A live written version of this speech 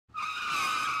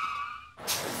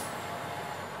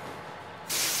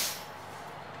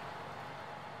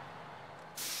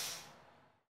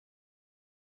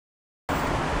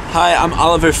Hi, I'm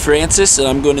Oliver Francis, and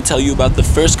I'm going to tell you about the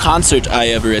first concert I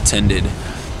ever attended.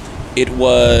 It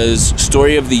was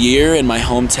Story of the Year in my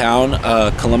hometown,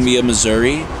 Columbia,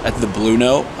 Missouri, at the Blue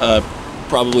Note.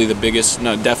 Probably the biggest,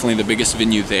 no, definitely the biggest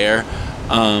venue there.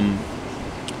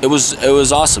 It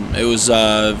was awesome. It was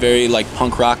very like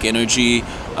punk rock energy,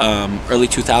 early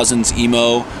 2000s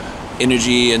emo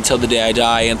energy. Until the Day I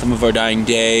Die, Anthem of Our Dying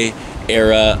Day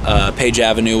era. Page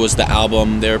Avenue was the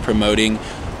album they were promoting.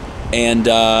 And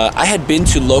I had been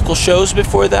to local shows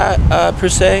before that, per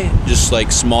se, just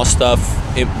like small stuff,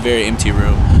 very empty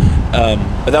room.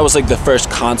 But that was like the first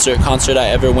concert I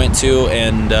ever went to,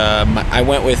 and I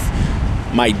went with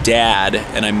my dad,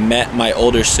 and I met my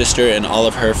older sister and all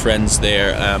of her friends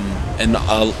there, and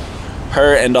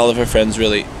her and all of her friends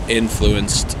really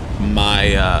influenced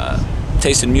my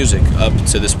taste in music up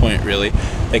to this point. Really,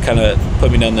 they kind of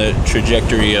put me down the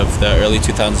trajectory of the early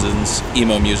 2000s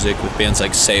emo music with bands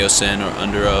like Seosin or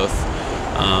Under Oath,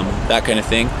 that kind of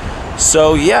thing.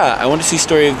 So yeah, I went to see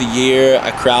Story of the Year.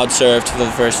 I crowd surfed for the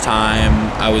first time.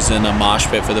 I was in a mosh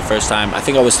pit for the first time. I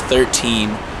think I was 13,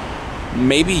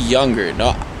 maybe younger.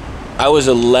 No, I was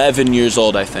 11 years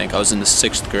old, I think. I was in the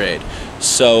 6th grade.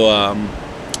 So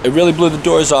it really blew the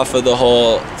doors off of the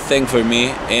whole thing for me,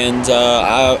 and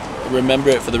I remember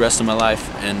it for the rest of my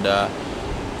life. And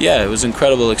yeah, it was an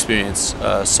incredible experience.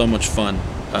 So much fun,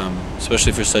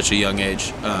 especially for such a young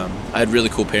age. I had really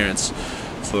cool parents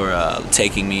for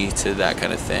taking me to that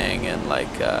kind of thing, and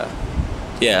like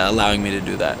yeah, allowing me to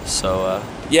do that. So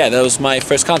yeah, that was my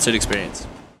first concert experience.